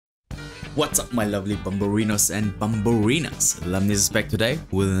What's up, my lovely Bamborinos and Bamborinas? Lamnis is back today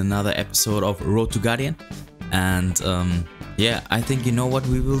with another episode of Road to Guardian. And yeah, I think you know what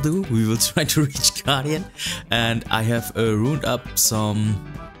we will do. We will try to reach Guardian. And I have ruined up some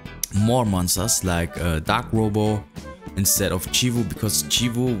more monsters like Dark Robo instead of Chivu, because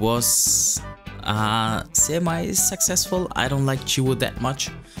Chivu was semi-successful. I don't like Chivu that much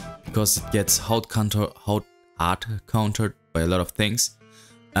because it gets hard countered by a lot of things.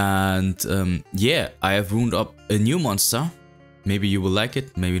 And yeah, I have ruined up a new monster. Maybe you will like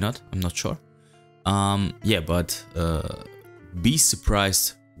it, maybe not, I'm not sure. Yeah, but be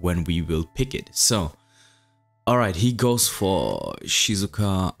surprised when we will pick it. So alright, he goes for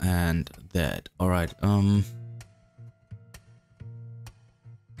Shizuka and that. Alright,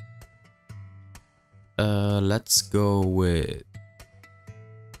 let's go with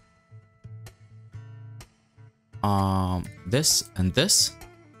this and this.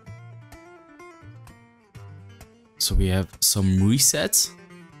 So we have some resets.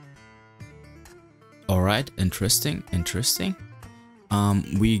 Alright, interesting.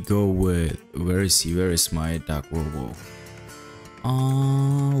 We go with, where is he? Where is my Dark Robo?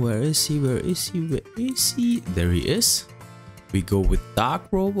 Where is he? There he is. We go with Dark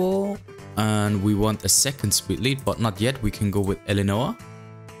Robo and we want a second speed lead, but not yet. We can go with Eleanor.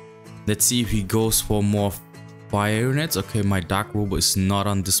 Let's see if he goes for more fire units. Okay, my Dark Robo is not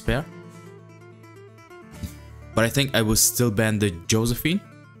on Despair. But I think I will still ban the Josephine.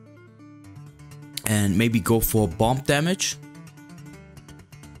 And maybe go for bomb damage.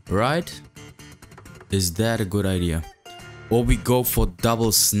 Right? Is that a good idea? Or we go for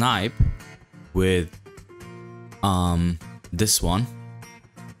double snipe with this one.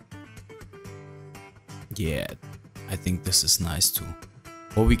 Yeah, I think this is nice too.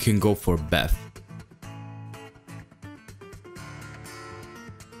 Or we can go for Beth.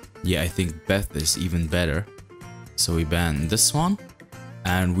 Yeah, I think Beth is even better. So we ban this one.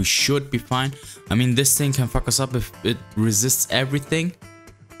 And we should be fine. I mean, this thing can fuck us up if it resists everything.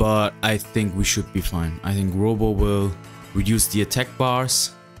 But I think we should be fine. I think Robo will reduce the attack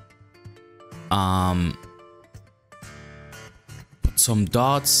bars. Put some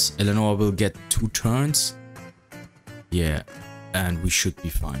dots. Eleanor will get 2 turns. Yeah, and we should be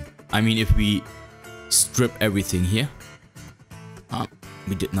fine. I mean, if we strip everything here.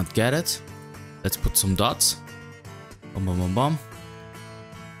 We did not get it. Let's put some dots. Bum, bum, bum, bum.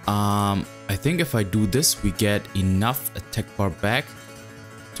 I think if I do this, we get enough attack bar back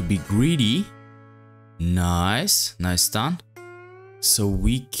to be greedy. Nice done. So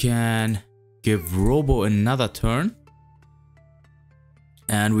we can give Robo another turn.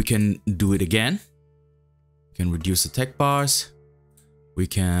 And we can do it again. We can reduce attack bars. We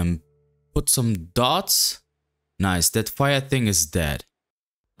can put some dots. Nice, that fire thing is dead.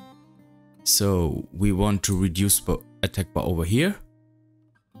 So we want to reduce attack bar over here.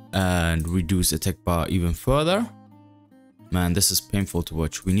 And reduce attack bar even further. Man, this is painful to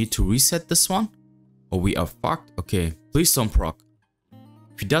watch. We need to reset this one, or we are fucked. Okay, please don't proc.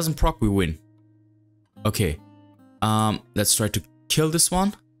 If he doesn't proc, we win. Okay, let's try to kill this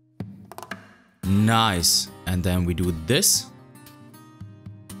one. Nice. And then we do this.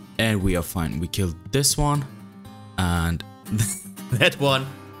 And we are fine. We killed this one. And that one.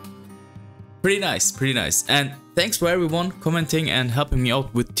 Pretty nice. And thanks for everyone commenting and helping me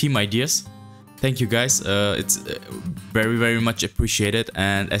out with team ideas. Thank you guys. It's very much appreciated,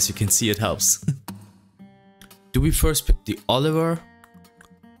 and as you can see, it helps. Do we first pick the Oliver,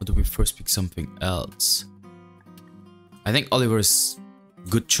 or do we first pick something else? I think Oliver is a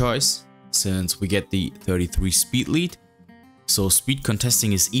good choice since we get the 33 speed lead. So speed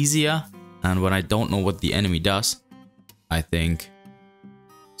contesting is easier, and when I don't know what the enemy does, I think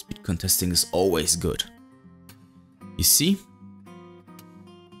speed contesting is always good. You see?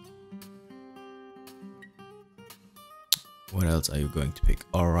 What else are you going to pick?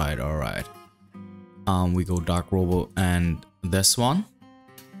 Alright. We go Dark Robo and this one.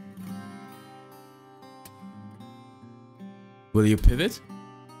 Will you pivot?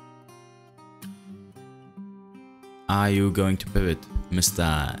 Are you going to pivot,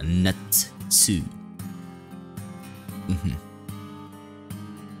 Mr. Natsu?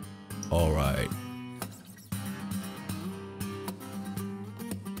 Alright.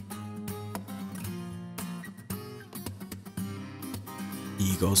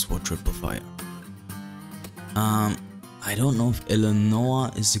 He goes for triple fire. I don't know if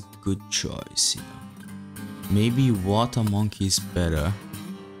Eleanor is a good choice here. Maybe Water Monkey is better.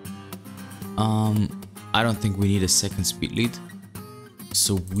 I don't think we need a second speed lead.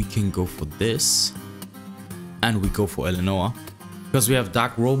 So we can go for this. And we go for Eleanor. Because we have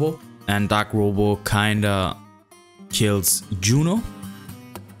Dark Robo. And Dark Robo kinda kills Juno.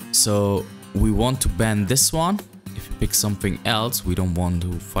 So we want to ban this one. If you pick something else, we don't want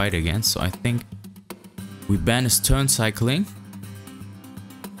to fight against. So I think we ban his turn cycling.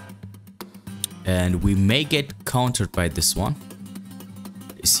 And we may get countered by this one.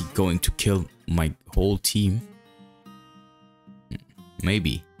 Is he going to kill my whole team?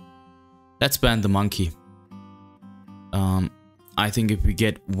 Maybe. Let's ban the monkey. I think if we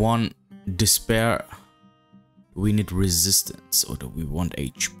get one despair, we need resistance, or do we want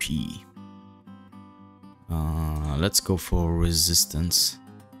HP? Let's go for resistance.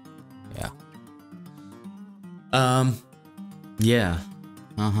 Yeah. Yeah.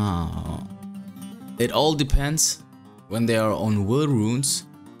 It all depends. When they are on will runes,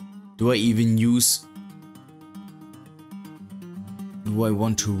 do I even use... Do I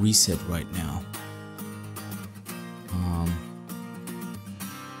want to reset right now?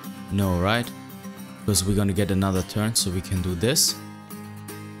 No, right? Because we're gonna get another turn, so we can do this.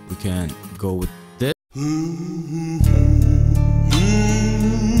 We can go with this.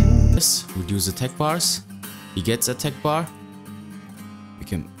 Reduce attack bars. He gets attack bar. We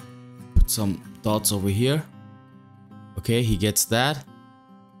can put some dots over here. Okay, he gets that.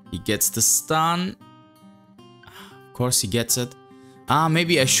 He gets the stun. Of course he gets it.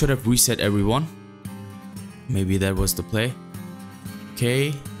 Maybe I should have reset everyone. Maybe that was the play.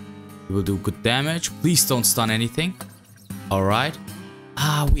 Okay. We will do good damage. Please don't stun anything. Alright.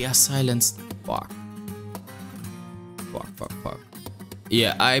 We are silenced. Fuck. Fuck.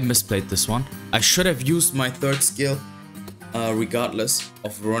 Yeah, I misplayed this one. I should have used my third skill. Regardless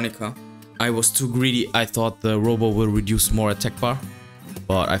of Veronica. I was too greedy. I thought the Robo will reduce more attack bar.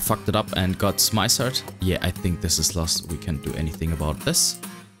 But I fucked it up and got Smicert. Yeah, I think this is lost. We can't do anything about this.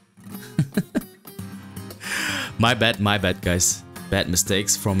 My bad, guys. Bad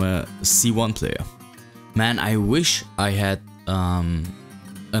mistakes from a C1 player. Man, I wish I had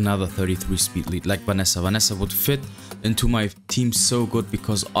another 33 speed lead like Vanessa. Vanessa would fit into my team so good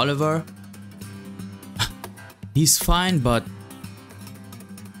because Oliver, he's fine, but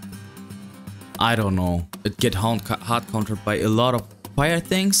I don't know. It get hard countered by a lot of fire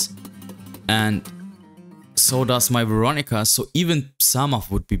things, and so does my Veronica. So even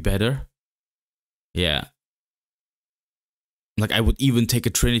Samaf would be better. Yeah. Like, I would even take a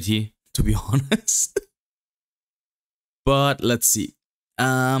Trinity, to be honest. But let's see.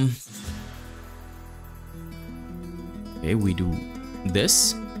 Okay, we do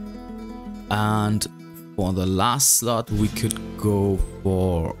this. And for the last slot, we could go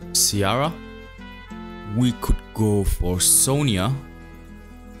for Ciara. We could go for Sonia.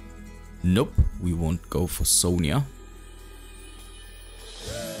 Nope, we won't go for Sonia.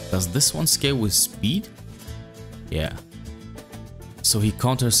 Does this one scale with speed? Yeah. So he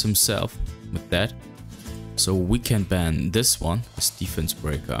counters himself with that. So we can ban this one, this defense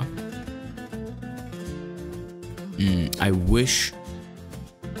breaker. I wish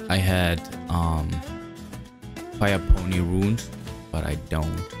I had Fire Pony ruined, but I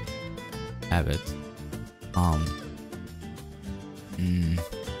don't have it.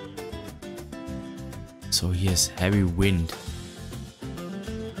 So he has heavy wind.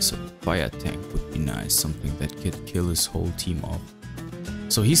 So fire tank would be nice, something that could kill his whole team off.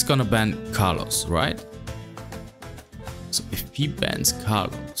 So he's gonna ban Carlos, right? So if he bans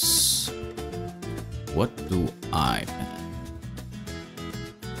Carlos, what do I ban?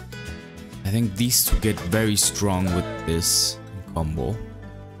 I think these two get very strong with this combo.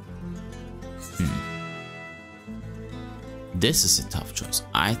 This is a tough choice.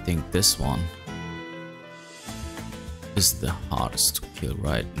 I think this one is the hardest to kill,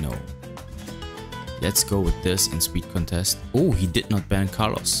 right? No. Let's go with this in speed contest. Oh, he did not ban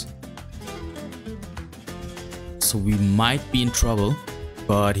Carlos. So we might be in trouble,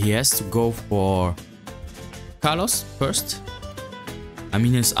 but he has to go for Carlos first. I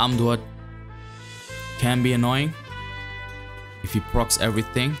mean, his Amduat can be annoying if he procs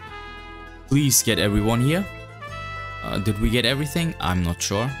everything. Please get everyone here. Did we get everything? I'm not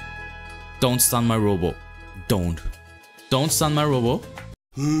sure. Don't stun my Robo. Don't stun my Robo.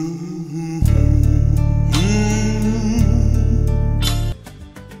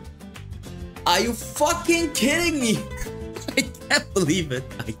 Are you fucking kidding me? I can't believe it.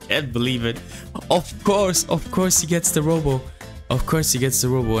 I can't believe it. Of course he gets the Robo. Of course he gets the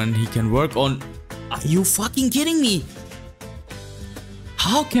Robo and he can work on... Are you fucking kidding me?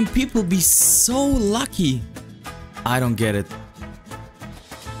 How can people be so lucky? I don't get it.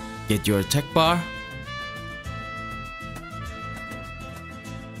 Get your attack bar.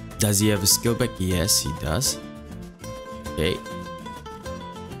 Does he have a skill back? Yes, he does. Okay.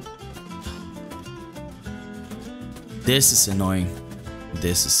 This is annoying.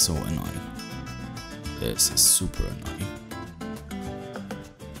 This is so annoying. This is super annoying.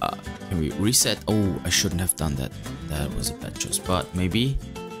 Can we reset? Oh, I shouldn't have done that. That was a bad choice. But maybe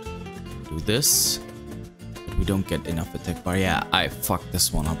do this. But we don't get enough attack bar. Yeah, I fucked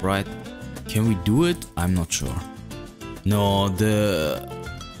this one up, right? Can we do it? I'm not sure. No, the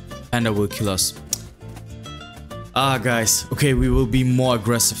panda will kill us. Ah, guys. Okay, we will be more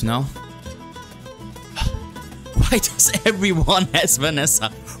aggressive now. Why does everyone has Vanessa?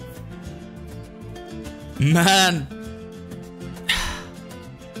 Man.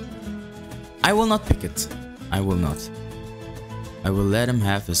 I will not pick it. I will not. I will let him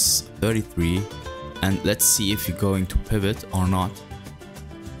have his 33. And let's see if you're going to pivot or not.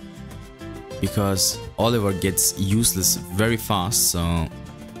 Because Oliver gets useless very fast, so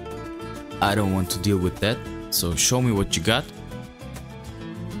I don't want to deal with that. So show me what you got.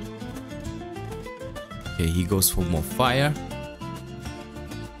 Okay, he goes for more fire.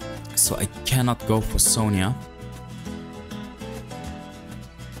 So I cannot go for Sonia.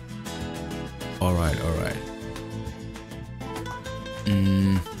 Alright, alright.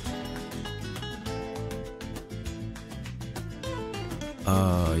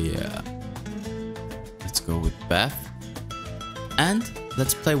 Yeah. Let's go with Beth. And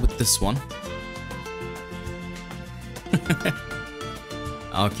let's play with this one.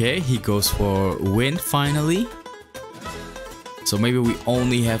 Okay, he goes for wind finally. So maybe we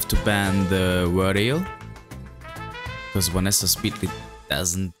only have to ban the Wordale. Because Vanessa's speed lead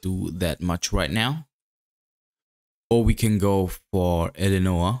doesn't do that much right now. Or we can go for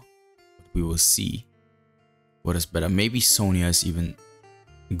Eleanor. We will see what is better. Maybe Sonia is even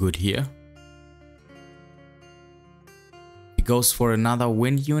good here. He goes for another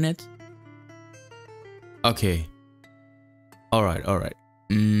wind unit. Okay. Alright, alright.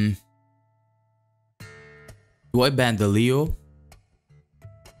 Do I ban the Leo?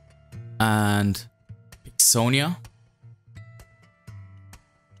 And pick Sonia?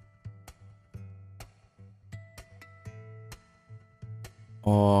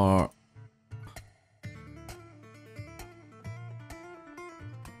 Or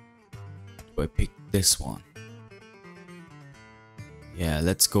do I pick this one? Yeah,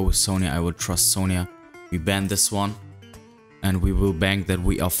 let's go with Sonia. I will trust Sonia. We ban this one. And we will bank that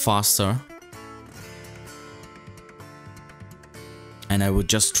we are faster. And I will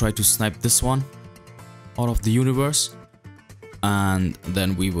just try to snipe this one out of the universe. And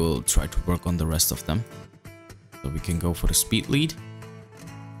then we will try to work on the rest of them. So we can go for the speed lead.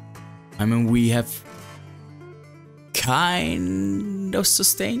 I mean, we have kind of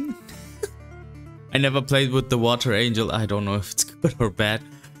sustain. I never played with the water angel. I don't know if it's good or bad.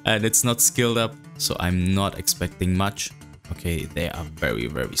 And it's not skilled up. So I'm not expecting much. Okay, they are very,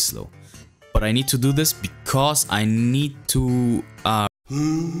 very slow. But I need to do this because I need to...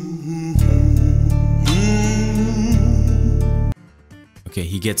 Okay,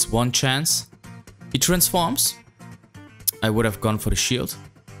 he gets one chance. He transforms. I would have gone for the shield.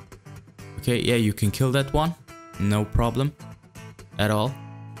 Okay, yeah, you can kill that one. No problem. At all.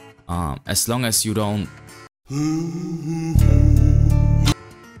 As long as you don't...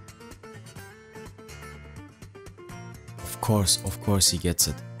 Of course he gets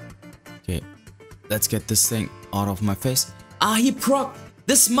it. Okay, let's get this thing out of my face. Ah, he proc!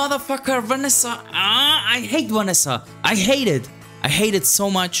 This motherfucker, Vanessa! Ah, I hate Vanessa! I hate it! I hate it so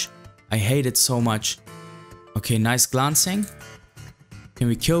much! I hate it so much. Okay, nice glancing. Can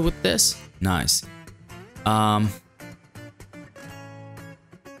we kill with this? Nice.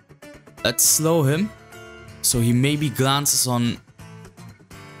 Let's slow him. So he maybe glances on...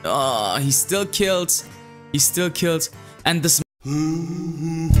 Oh, he still kills. He still kills. And this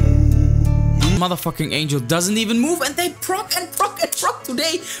motherfucking angel doesn't even move, and they proc and proc and proc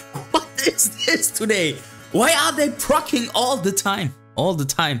today. What is this today? Why are they procking all the time? All the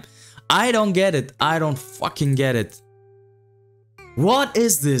time. I don't get it. I don't fucking get it. What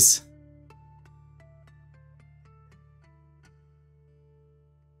is this?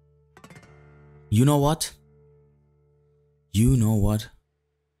 You know what? You know what?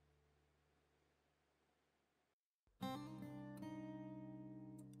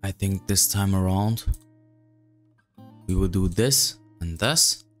 I think this time around we will do this and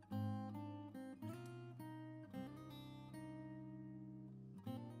this.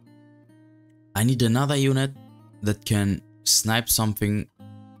 I need another unit that can snipe something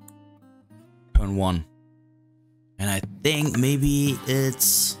turn 1. And I think maybe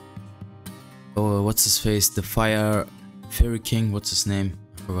it's... Oh, what's his face? The Fairy King. What's his name?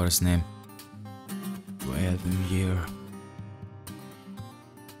 I forgot his name. Do I have him here?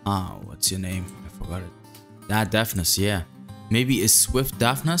 Ah, what's your name? I forgot it. That deafness, yeah. Maybe a swift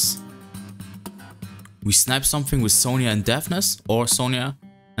deafness. We snipe something with Sonia and deafness, or Sonia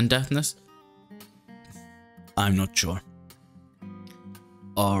and deafness. I'm not sure.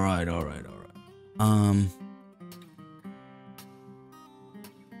 Alright.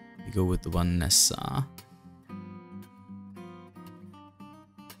 We go with the Vanessa.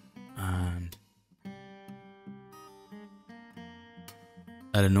 And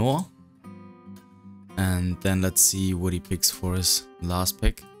Eleanor. And then let's see what he picks for his last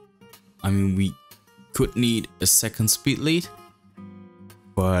pick. I mean, we could need a second speed lead,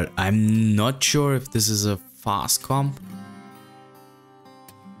 but I'm not sure if this is a fast comp.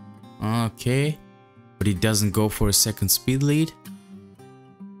 Okay, but he doesn't go for a second speed lead.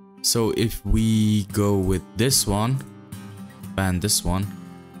 So if we go with this one, ban this one,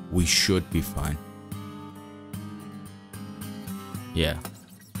 we should be fine. Yeah.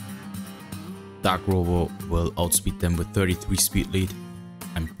 Dark Robo will outspeed them with 33 speed lead.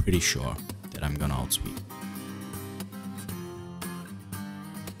 I'm pretty sure that I'm gonna outspeed.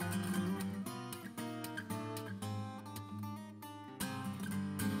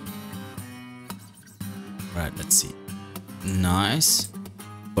 Right, let's see. Nice.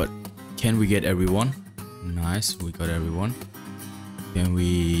 But can we get everyone? Nice, we got everyone. Can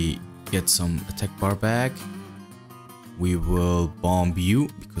we get some attack bar back? We will bomb you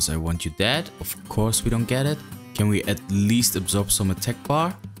because I want you dead. Of course we don't get it. Can we at least absorb some attack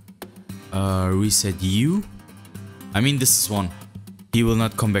bar? Reset you. I mean, this is one. He will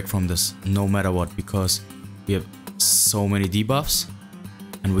not come back from this no matter what, because we have so many debuffs.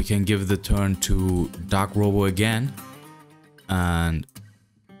 And we can give the turn to Dark Robo again. And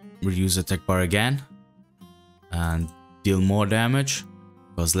reduce attack bar again. And deal more damage.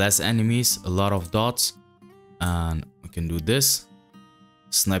 Because less enemies, a lot of dots. And we can do this.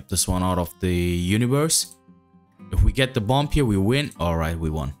 Snipe this one out of the universe. If we get the bomb here, we win. Alright, we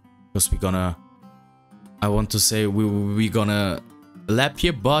won. Because we're gonna... I want to say we're gonna lap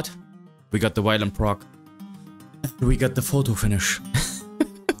here, but we got the violent proc. We got the photo finish.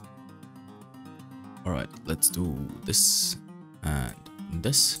 Alright, let's do this and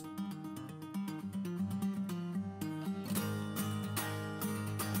this.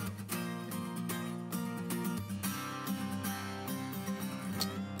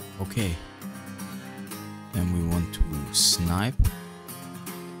 Okay. Then we want to snipe.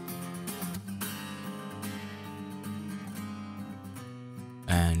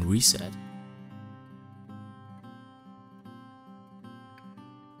 And reset.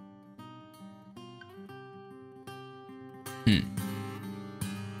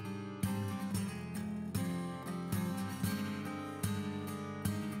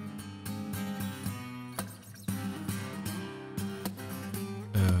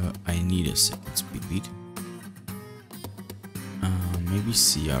 I need a second speed lead. Maybe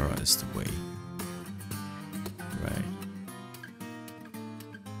Ciara is the way. Right.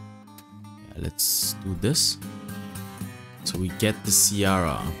 Yeah, let's do this. So we get the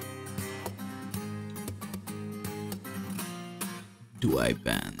Ciara. Do I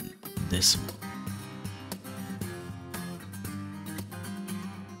ban this one?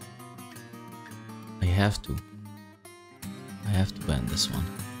 I have to. I have to ban this one.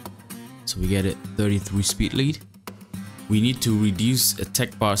 So we get a 33 speed lead. We need to reduce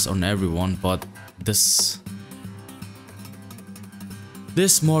attack bars on everyone, but this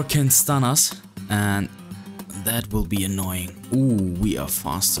more can stun us, and that will be annoying. Ooh, we are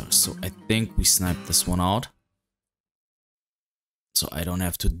faster, so I think we snipe this one out. So I don't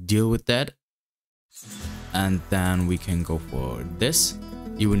have to deal with that. And then we can go for this,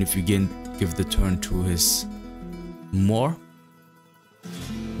 even if we can give the turn to his more.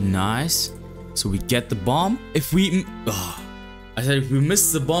 Nice. So we get the bomb. If we... I said if we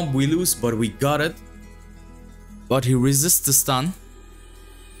miss the bomb, we lose, but we got it. But he resists the stun.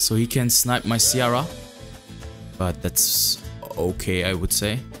 So he can snipe my Ciara. But that's okay, I would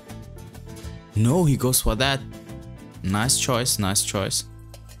say. No, he goes for that. Nice choice, nice choice.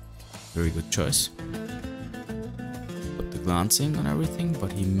 Very good choice. Put the glancing on everything,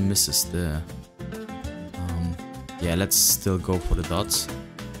 but he misses the... yeah, let's still go for the dots.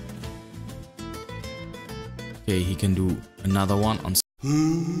 Okay, he can do another one on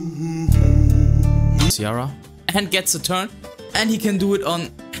Ciara. And gets a turn. And he can do it on...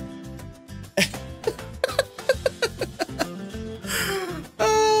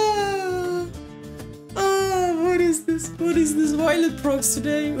 What is this? What is this violet procs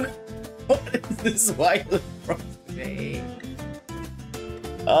today? What is this violet procs today?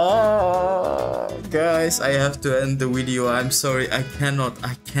 Oh Guys, I have to end the video. I'm sorry. I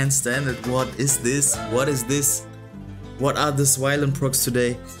can't stand it. What is this? What is this? What are these violent procs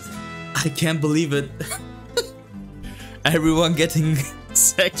today? I can't believe it. Everyone getting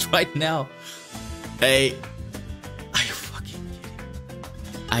sacked right now. Hey, are you fucking kidding?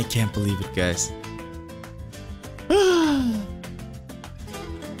 I can't believe it, guys.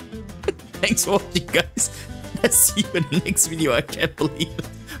 Thanks for watching, guys. I'll see you in the next video. I can't believe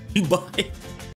it. Bye.